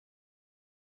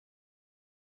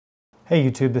Hey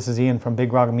YouTube, this is Ian from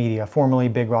Big Rock Media, formerly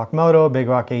Big Rock Moto, Big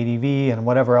Rock ADV, and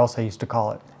whatever else I used to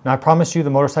call it. Now I promised you the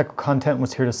motorcycle content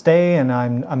was here to stay, and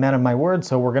I'm a man of my word,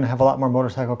 so we're going to have a lot more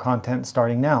motorcycle content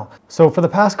starting now. So for the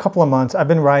past couple of months, I've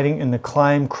been riding in the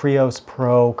Klim Krios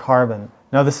Pro Carbon.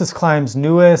 Now this is Klim's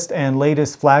newest and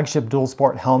latest flagship dual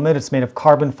sport helmet. It's made of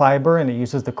carbon fiber and it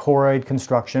uses the Hornet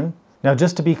construction. Now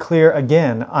just to be clear,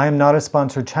 again, I am not a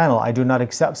sponsored channel. I do not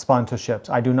accept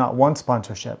sponsorships. I do not want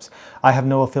sponsorships. I have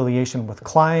no affiliation with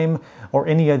Klim or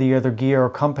any of the other gear or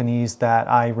companies that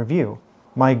I review.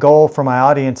 My goal for my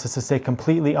audience is to stay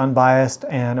completely unbiased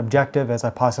and objective as I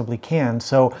possibly can.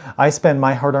 So I spend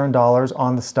my hard-earned dollars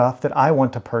on the stuff that I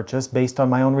want to purchase based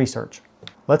on my own research.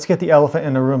 Let's get the elephant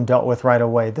in the room dealt with right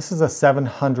away. This is a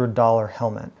 $700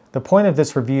 helmet. The point of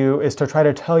this review is to try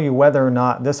to tell you whether or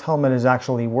not this helmet is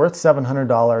actually worth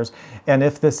 $700 and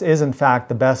if this is in fact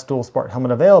the best dual sport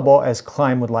helmet available as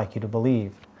Klim would like you to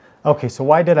believe. Okay, so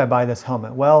why did I buy this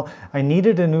helmet? Well, I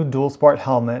needed a new dual sport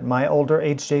helmet. My older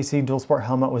HJC dual sport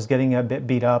helmet was getting a bit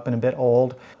beat up and a bit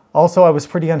old. Also, I was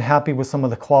pretty unhappy with some of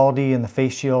the quality and the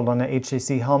face shield on the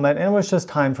HJC helmet, and it was just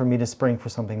time for me to spring for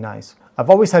something nice. I've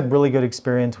always had really good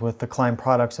experience with the Klim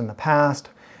products in the past,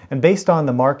 and based on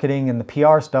the marketing and the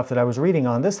PR stuff that I was reading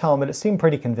on this helmet, it seemed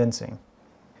pretty convincing.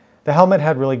 The helmet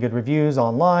had really good reviews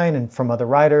online and from other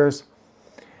riders,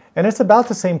 and it's about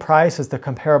the same price as the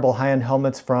comparable high-end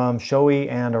helmets from Shoei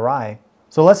and Arai.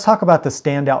 So let's talk about the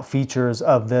standout features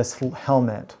of this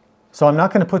helmet. So I'm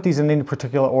not going to put these in any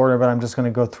particular order, but I'm just going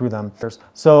to go through them.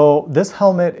 So this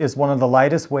helmet is one of the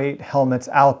lightest weight helmets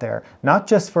out there, not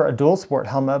just for a dual sport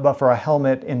helmet, but for a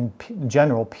helmet in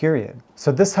general, period.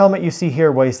 So this helmet you see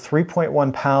here weighs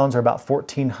 3.1 pounds or about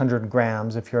 1,400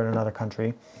 grams if you're in another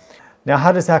country. Now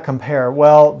how does that compare?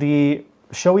 Well, the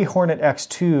Shoei Hornet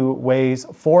X2 weighs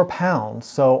 4 pounds,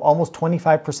 so almost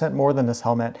 25% more than this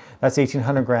helmet. That's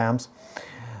 1,800 grams.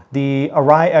 The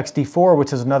Arai XD4,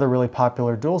 which is another really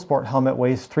popular dual sport helmet,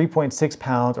 weighs 3.6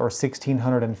 pounds or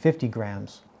 1,650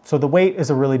 grams. So the weight is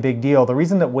a really big deal. The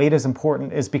reason that weight is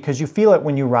important is because you feel it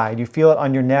when you ride. You feel it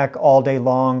on your neck all day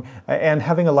long, and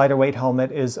having a lighter weight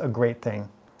helmet is a great thing.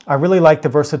 I really like the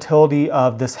versatility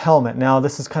of this helmet. Now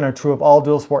this is kind of true of all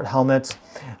dual sport helmets,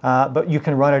 but you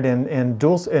can run it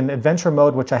in adventure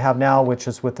mode, which I have now, which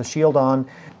is with the shield on.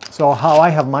 So how I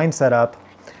have mine set up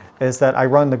is that I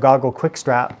run the goggle quick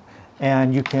strap,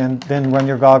 and you can then run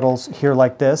your goggles here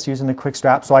like this using the quick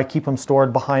strap. So I keep them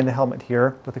stored behind the helmet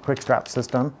here with the quick strap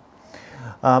system.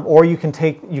 Or you can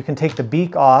take the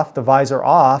beak off, the visor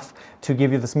off, to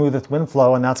give you the smoothest wind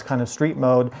flow, and that's kind of street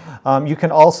mode. You can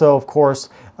also, of course,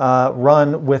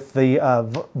 run with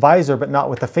the visor, but not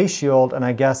with the face shield, and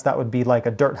I guess that would be like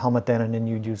a dirt helmet then, and then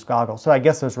you'd use goggles. So I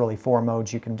guess there's really 4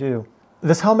 modes you can do.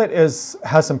 This helmet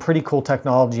has some pretty cool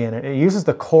technology in it. It uses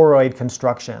the Hornet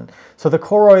construction. So the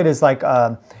Hornet is like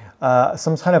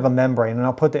some kind of a membrane, and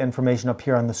I'll put the information up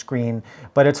here on the screen,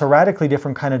 but it's a radically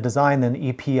different kind of design than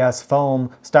EPS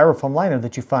foam, styrofoam liner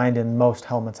that you find in most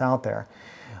helmets out there.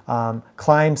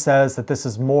 Klim says that this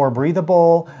is more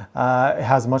breathable, it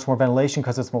has much more ventilation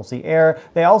because it's mostly air.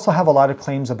 They also have a lot of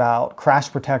claims about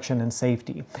crash protection and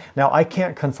safety. Now I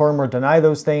can't confirm or deny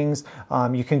those things.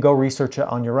 You can go research it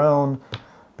on your own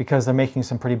because they're making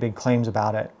some pretty big claims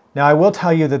about it. Now I will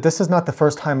tell you that this is not the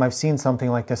first time I've seen something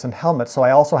like this in helmets. So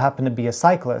I also happen to be a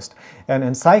cyclist, and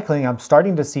in cycling I'm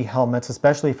starting to see helmets,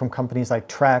 especially from companies like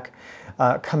Trek,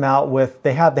 come out with,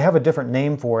 they have a different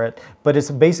name for it, but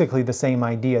it's basically the same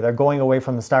idea. They're going away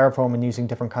from the styrofoam and using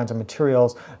different kinds of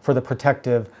materials for the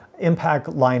protective impact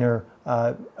liner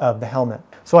of the helmet.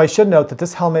 So I should note that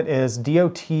this helmet is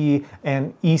DOT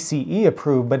and ECE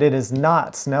approved, but it is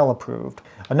not Snell approved.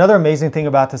 Another amazing thing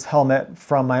about this helmet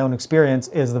from my own experience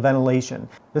is the ventilation.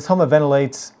 This helmet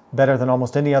ventilates better than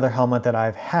almost any other helmet that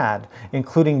I've had,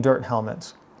 including dirt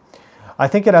helmets. I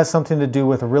think it has something to do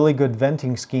with a really good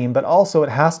venting scheme, but also it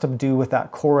has to do with that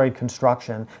Hornet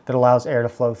construction that allows air to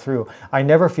flow through. I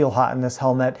never feel hot in this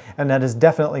helmet, and that is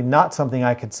definitely not something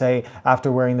I could say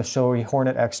after wearing the Shoei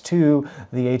Hornet X2,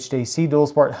 the HJC dual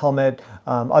sport helmet,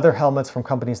 other helmets from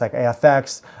companies like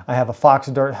AFX. I have a Fox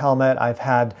dirt helmet. I've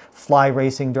had Fly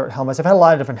Racing dirt helmets. I've had a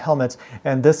lot of different helmets,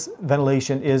 and this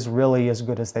ventilation is really as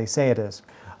good as they say it is.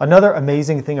 Another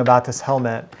amazing thing about this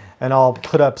helmet, and I'll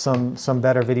put up some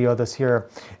better video of this here,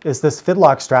 is this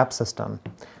fidlock strap system.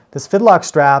 This fidlock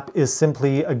strap is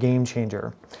simply a game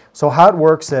changer. So how it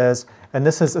works is, and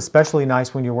this is especially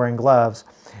nice when you're wearing gloves,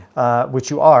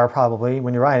 which you are probably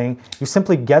when you're riding, you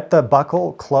simply get the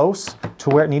buckle close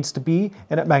to where it needs to be,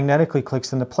 and it magnetically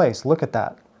clicks into place. Look at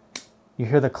that. You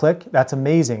hear the click? That's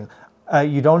amazing.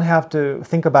 You don't have to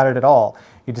think about it at all.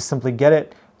 You just simply get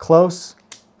it close,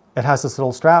 It has this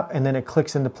little strap, and then it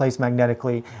clicks into place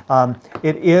magnetically.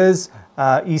 It is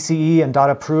ECE and DOT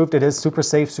approved. It is super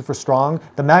safe, super strong.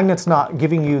 The magnet's not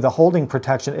giving you the holding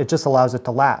protection, it just allows it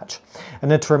to latch.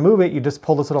 And then to remove it, you just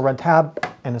pull this little red tab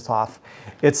and it's off.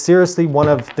 It's seriously one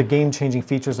of the game-changing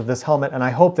features of this helmet, and I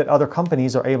hope that other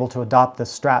companies are able to adopt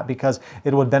this strap because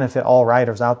it would benefit all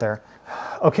riders out there.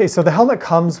 Okay, so the helmet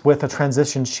comes with a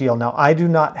transition shield. Now, I do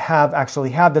not actually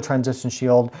have the transition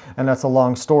shield, and that's a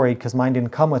long story because mine didn't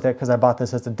come with it because I bought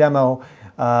this as a demo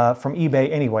from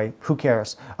eBay anyway. Who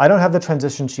cares? I don't have the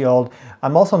transition shield.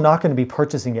 I'm also not going to be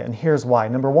purchasing it, and here's why.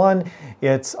 Number one,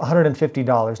 it's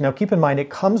 $150. Now, keep in mind, it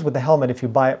comes with the helmet if you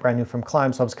buy it brand new from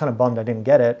Klim, so I was kind of bummed I didn't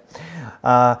get it.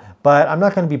 But I'm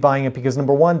not going to be buying it because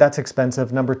number one, that's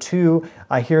expensive. Number two,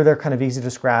 I hear they're kind of easy to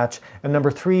scratch. And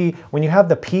number three, when you have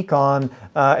the peak on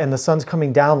and the sun's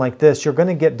coming down like this, you're going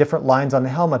to get different lines on the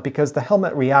helmet because the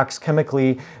helmet reacts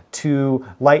chemically to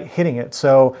light hitting it.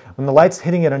 So when the light's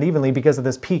hitting it unevenly because of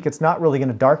this peak, it's not really going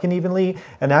to darken evenly.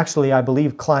 And actually, I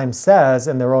believe Klim says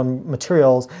in their own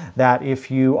materials that if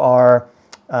you're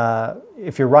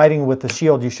riding with the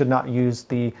shield, you should not use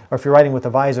or if you're riding with the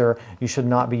visor, you should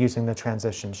not be using the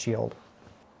transition shield.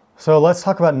 So let's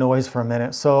talk about noise for a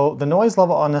minute. So the noise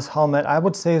level on this helmet, I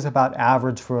would say is about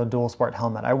average for a dual sport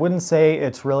helmet. I wouldn't say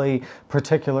it's really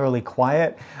particularly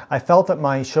quiet. I felt that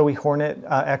my Shoei Hornet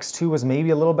X2 was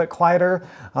maybe a little bit quieter.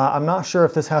 I'm not sure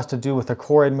if this has to do with the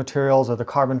core materials or the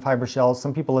carbon fiber shells.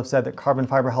 Some people have said that carbon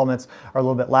fiber helmets are a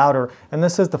little bit louder, and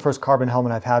this is the first carbon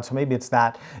helmet I've had, so maybe it's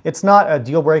that. It's not a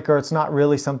deal breaker. It's not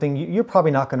really something, you're probably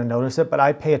not going to notice it, but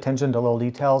I pay attention to little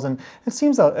details, and it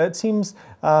seems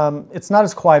it's not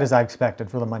as quiet as I expected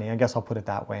for the money. I guess I'll put it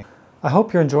that way. I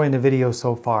hope you're enjoying the video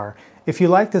so far. If you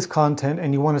like this content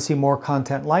and you want to see more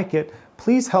content like it,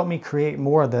 please help me create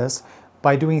more of this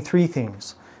by doing three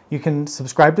things. You can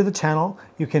subscribe to the channel,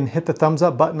 you can hit the thumbs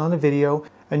up button on the video,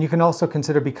 and you can also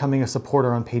consider becoming a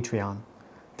supporter on Patreon.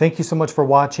 Thank you so much for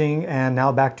watching, and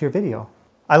now back to your video.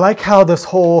 I like how this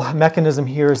whole mechanism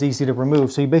here is easy to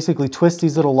remove. So you basically twist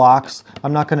these little locks.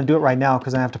 I'm not going to do it right now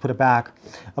because I have to put it back.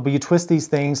 But you twist these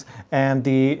things and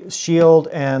the shield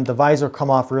and the visor come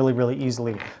off really, really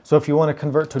easily. So if you want to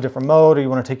convert to a different mode or you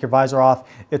want to take your visor off,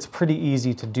 it's pretty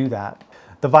easy to do that.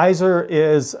 The visor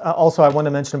is, also I want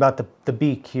to mention about the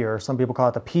beak here. Some people call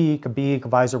it the peak, a beak, a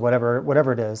visor,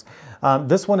 whatever it is.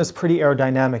 This one is pretty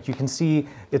aerodynamic. You can see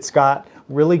it's got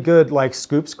really good like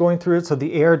scoops going through it, so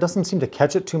the air doesn't seem to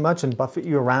catch it too much and buffet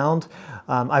you around.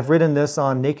 I've ridden this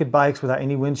on naked bikes without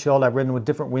any windshield. I've ridden with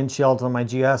different windshields on my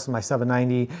GS and my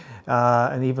 790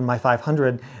 and even my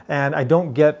 500, and I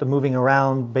don't get the moving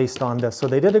around based on this. So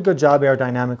they did a good job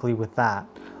aerodynamically with that.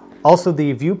 Also,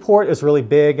 the viewport is really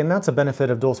big, and that's a benefit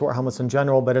of dual sport helmets in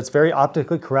general, but it's very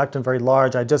optically correct and very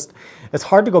large. It's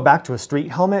hard to go back to a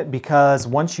street helmet because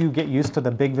once you get used to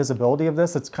the big visibility of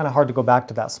this, it's kind of hard to go back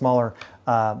to that smaller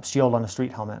shield on a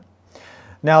street helmet.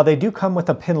 Now, they do come with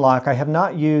a pin lock. I have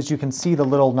not used, you can see the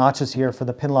little notches here for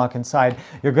the pin lock inside.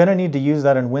 You're going to need to use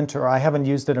that in winter. I haven't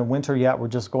used it in winter yet. We're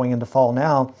just going into fall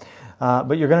now.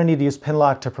 But you're going to need to use pin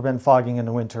lock to prevent fogging in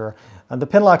the winter. The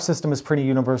pin lock system is pretty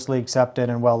universally accepted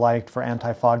and well liked for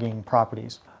anti-fogging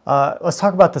properties. Let's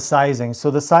talk about the sizing. So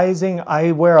the sizing,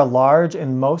 I wear a large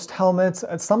in most helmets.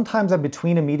 Sometimes I'm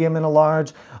between a medium and a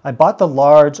large. I bought the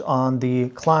large on the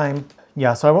Klim.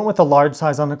 Yeah, so I went with the large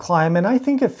size on the Klim, and I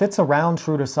think it fits around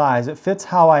true to size. It fits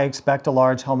how I expect a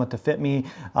large helmet to fit me.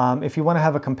 If you want to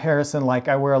have a comparison, like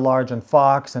I wear a large in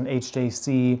Fox and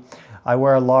HJC. I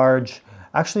wear a large,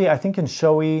 actually I think in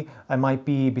Shoei I might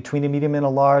be between a medium and a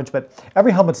large, but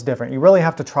every helmet's different. You really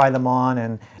have to try them on,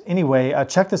 and anyway,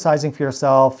 check the sizing for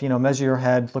yourself, measure your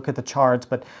head, look at the charts,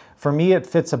 but for me it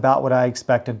fits about what I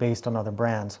expected based on other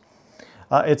brands.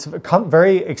 It's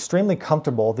extremely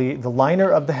comfortable. The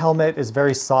liner of the helmet is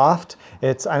very soft.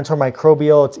 It's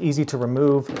antimicrobial. It's easy to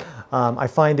remove. I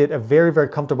find it a very, very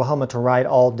comfortable helmet to ride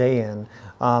all day in.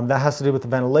 That has to do with the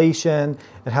ventilation.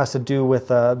 It has to do with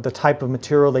the type of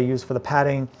material they use for the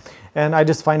padding. And I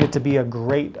just find it to be a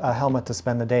great helmet to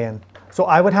spend the day in. So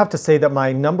I would have to say that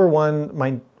my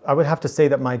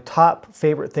my top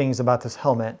favorite things about this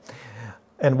helmet,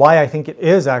 and why I think it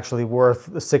is actually worth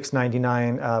the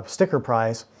 $6.99 sticker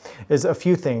price, is a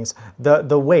few things.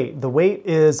 The weight. The weight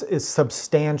is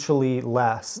substantially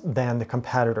less than the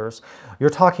competitors. You're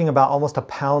talking about almost a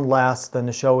pound less than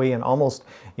the Shoei and almost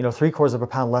 3/4 of a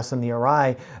pound less than the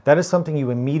Arai. That is something you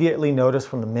immediately notice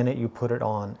from the minute you put it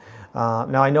on.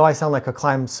 Now I know I sound like a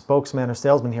Klim spokesman or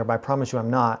salesman here, but I promise you I'm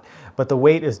not. But the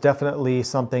weight is definitely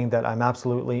something that I'm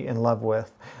absolutely in love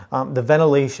with. The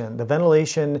ventilation. The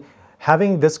ventilation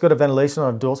Having this good of ventilation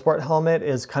on a dual sport helmet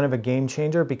is kind of a game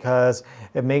changer because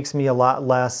it makes me a lot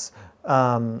less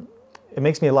inclined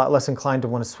to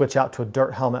want to switch out to a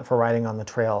dirt helmet for riding on the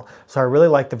trail. So I really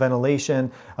like the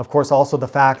ventilation. Of course, also the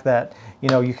fact that, you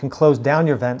know, you can close down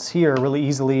your vents here really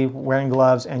easily wearing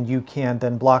gloves, and you can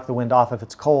then block the wind off if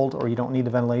it's cold or you don't need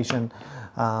the ventilation.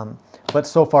 But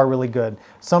so far really good.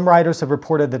 Some riders have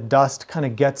reported that dust kind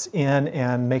of gets in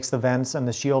and makes the vents and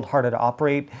the shield harder to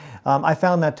operate. I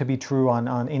found that to be true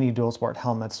on any dual sport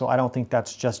helmet, so I don't think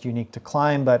that's just unique to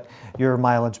Klim, but your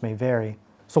mileage may vary.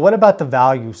 So what about the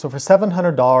value? So for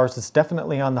 $700, it's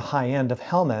definitely on the high end of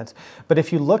helmets. But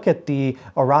if you look at the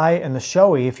Arai and the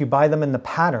Shoei, if you buy them in the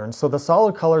pattern, so the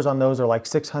solid colors on those are like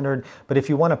 $600. But if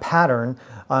you want a pattern,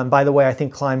 by the way, I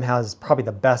think Klim has probably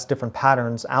the best different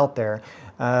patterns out there.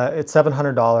 It's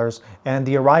 $700, and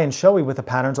the Arai and Shoei with the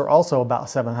patterns are also about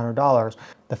 $700.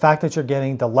 The fact that you're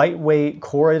getting the lightweight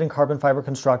corrugated and carbon fiber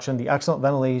construction, the excellent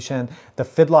ventilation, the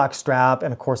fidlock strap,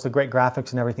 and of course the great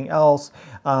graphics and everything else,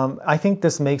 I think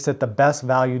this makes it the best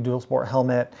value dual sport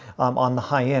helmet on the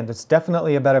high end. It's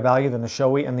definitely a better value than the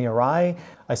Shoei and the Arai.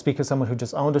 I speak as someone who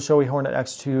just owned a Shoei Hornet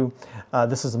X2.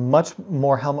 This is much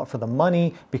more helmet for the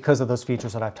money because of those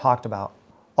features that I've talked about.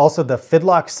 Also, the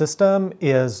fidlock system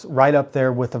is right up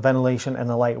there with the ventilation and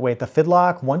the lightweight. The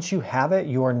fidlock, once you have it,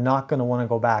 you are not going to want to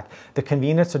go back. The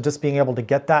convenience of just being able to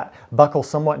get that buckle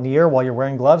somewhat near while you're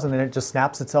wearing gloves and then it just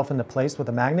snaps itself into place with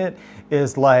a magnet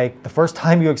is like the first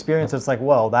time you experience it, it's like,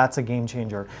 whoa, that's a game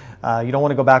changer. You don't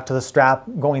want to go back to the strap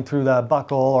going through the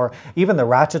buckle or even the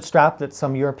ratchet strap that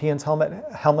some Europeans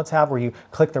helmets have where you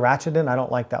click the ratchet in. I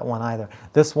don't like that one either.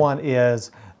 This one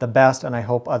is the best, and I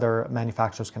hope other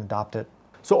manufacturers can adopt it.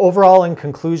 So overall, in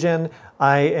conclusion,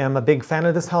 I am a big fan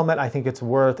of this helmet. I think it's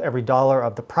worth every dollar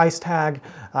of the price tag.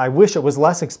 I wish it was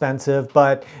less expensive,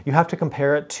 but you have to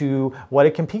compare it to what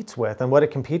it competes with. And what it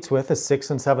competes with is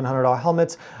 $600 and $700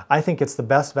 helmets. I think it's the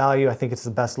best value. I think it's the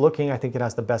best looking. I think it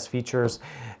has the best features.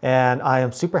 And I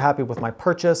am super happy with my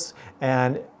purchase.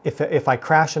 And if I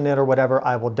crash in it or whatever,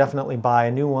 I will definitely buy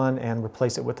a new one and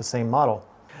replace it with the same model.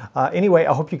 Anyway,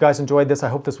 I hope you guys enjoyed this. I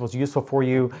hope this was useful for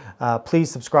you. Please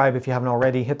subscribe if you haven't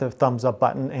already. Hit the thumbs up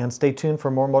button and stay tuned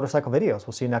for more motorcycle videos.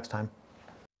 We'll see you next time.